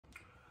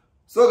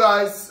So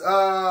guys,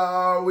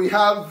 we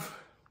have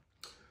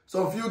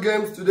some few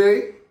games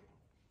today,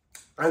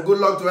 and good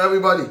luck to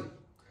everybody.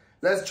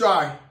 Let's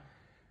try.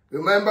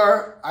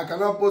 Remember, I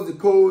cannot post the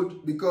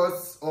code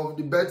because of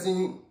the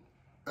betting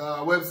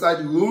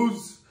website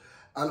rules,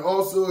 and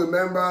also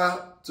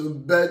remember to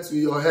bet with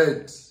your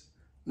head.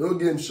 No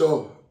game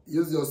show.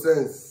 Use your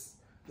sense.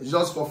 It's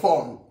just for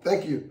fun.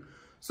 Thank you.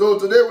 So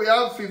today we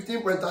have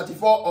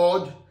 15.34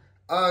 odd,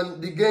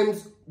 and the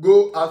games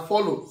go as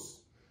follows.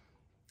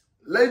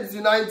 Leeds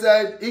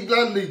United,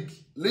 England League.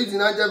 Leeds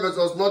United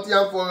versus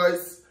Nottingham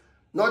Forest.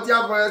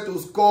 Nottingham Forest to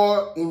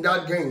score in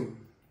that game.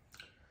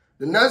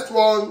 The next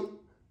one,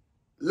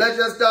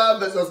 Leicester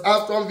versus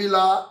Aston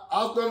Villa.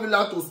 Aston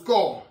Villa to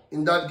score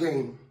in that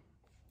game.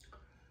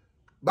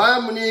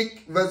 Bayern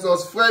Munich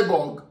versus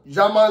Freiburg.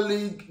 German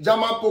League,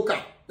 German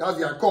Poker. That's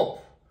their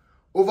cup.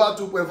 Over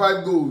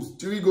 2.5 goals.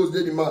 3 goals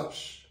did the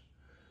match.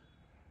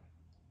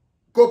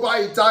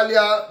 Coppa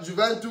Italia,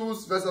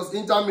 Juventus versus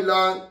Inter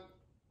Milan.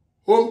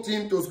 Home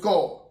team to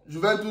score.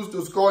 Juventus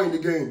to score in the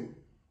game.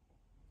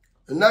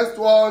 The next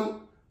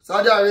one,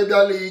 Saudi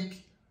Arabia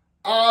League.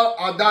 Al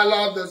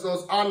Adala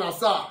versus Al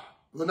Nassr.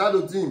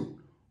 Ronaldo team.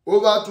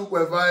 Over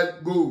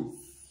 2.5 goals.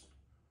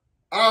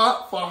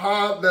 Al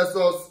Fahad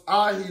versus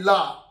Al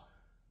Hilal.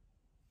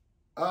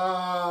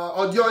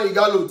 Odion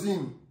Igalo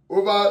team.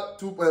 Over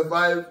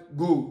 2.5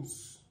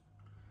 goals.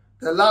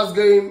 The last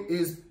game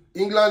is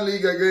England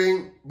League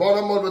again.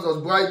 Bournemouth versus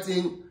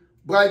Brighton.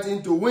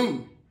 Brighton to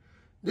win.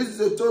 This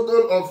is a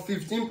total of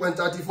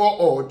 15.34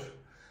 odd.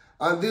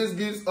 And this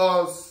gives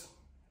us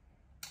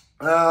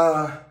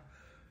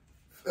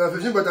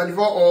 15.34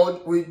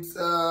 odd with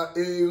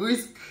a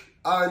risk,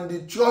 and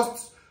the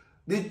trust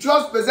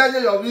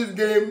percentage of this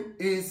game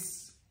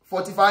is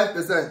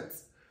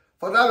 45%.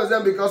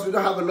 45% because we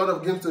don't have a lot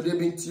of games today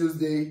being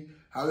Tuesday,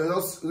 and we're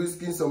just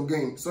risking some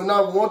games. So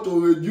now we want to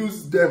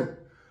reduce them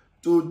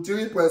to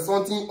 3 point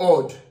something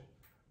odd.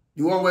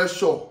 The one we're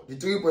sure. The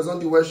 3 point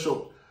something we're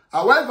sure.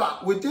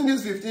 However, within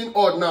this 15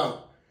 odd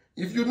now,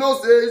 if you know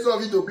say some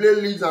of you to play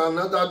Leeds and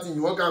another thing,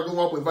 you want to go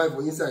 1.5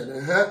 for inside.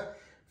 If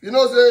you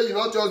know say you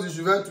not trust the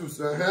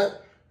Juventus, if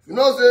you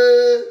know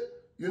say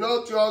you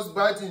not trust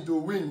Brighton to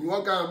win, you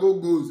want to go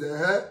goals.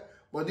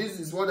 But this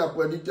is what I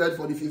predicted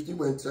for the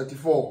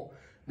 15.34.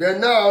 Then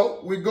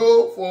now we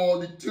go for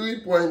the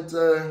 3 point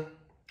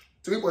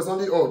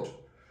something odd.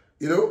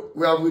 You know,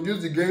 we have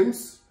reduced the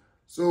games.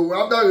 So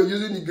after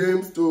reducing the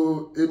games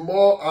to a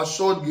more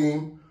assured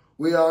game,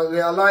 we have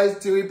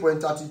realized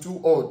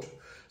 3.32 odd.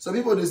 So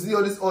people, they see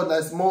all this odd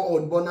like small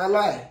odd, but not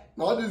lie.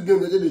 Now all these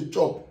games, they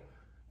chop.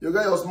 You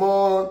get your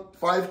small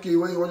 5K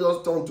when you want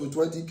just turn to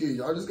 20K.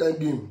 All this kind of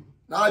game.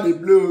 Now they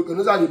play, you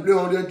know how they play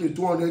 100K,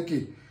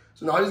 200K.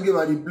 So now this game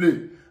I they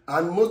play.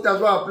 And most times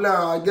when I play,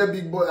 I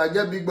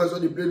get big boys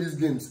when they play these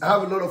games. I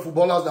have a lot of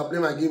footballers that play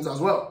my games as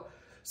well.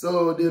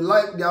 So they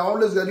are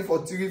always ready for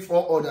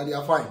 3-4 odd, and they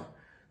are fine.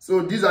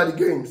 So these are the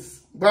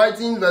games.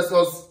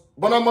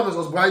 Bournemouth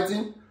versus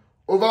Brighton.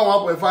 Over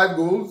 1.5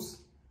 goals.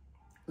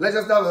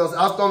 Leicester versus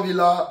Aston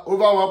Villa.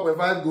 Over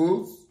 1.5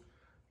 goals.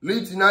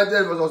 Leeds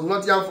United versus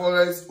Nottingham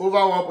Forest. Over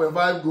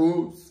 1.5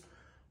 goals.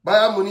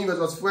 Bayern Munich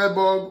versus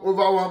Freiburg.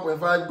 Over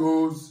 1.5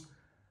 goals.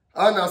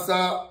 Al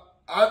Nassr.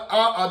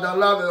 Al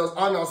Adala versus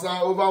Al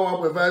Nassr. Over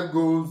 1.5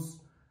 goals.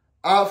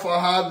 Al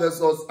Fahad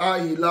versus Al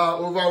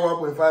Hilal. Over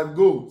 1.5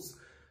 goals.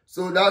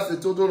 So that's a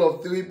total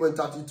of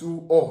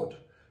 3.32 odd.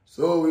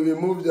 So we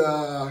removed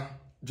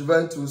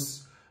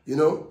Juventus, you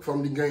know,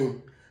 from the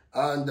game.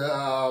 And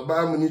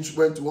Bayern Munich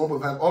went to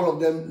 1.5. All of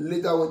them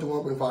later went to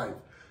 1.5.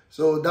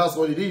 So that's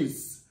what it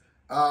is.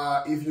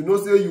 If you know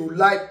say you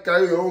like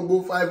carry your own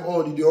go 5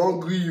 odd, if they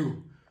hungry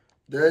you,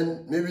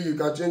 then maybe you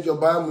can change your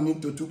Bayern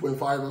Munich to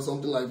 2.5 or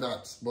something like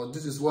that. But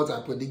this is what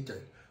I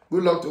predicted.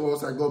 Good luck to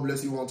us, and God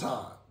bless you one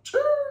time.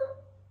 Cheers.